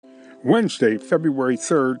Wednesday, February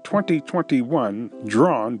 3rd, 2021,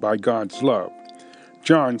 drawn by God's love.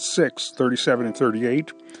 John 6:37 and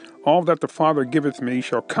 38. All that the Father giveth me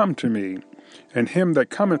shall come to me, and him that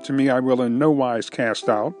cometh to me I will in no wise cast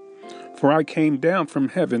out. For I came down from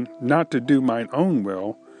heaven not to do mine own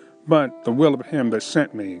will, but the will of him that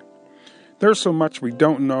sent me. There's so much we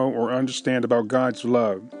don't know or understand about God's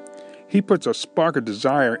love. He puts a spark of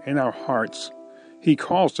desire in our hearts. He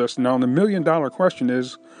calls us. Now, the million-dollar question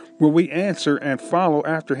is, will we answer and follow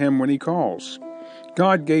after him when he calls?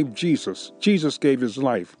 God gave Jesus. Jesus gave his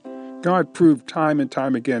life. God proved time and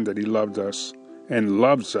time again that he loved us and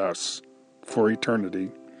loves us for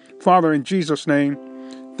eternity. Father, in Jesus' name,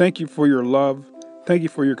 thank you for your love. Thank you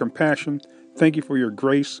for your compassion. Thank you for your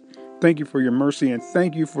grace. Thank you for your mercy. And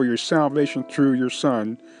thank you for your salvation through your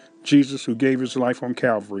Son, Jesus, who gave his life on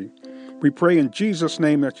Calvary. We pray in Jesus'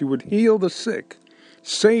 name that you would heal the sick,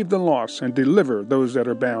 save the lost, and deliver those that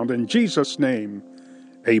are bound. In Jesus' name,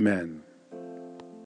 amen.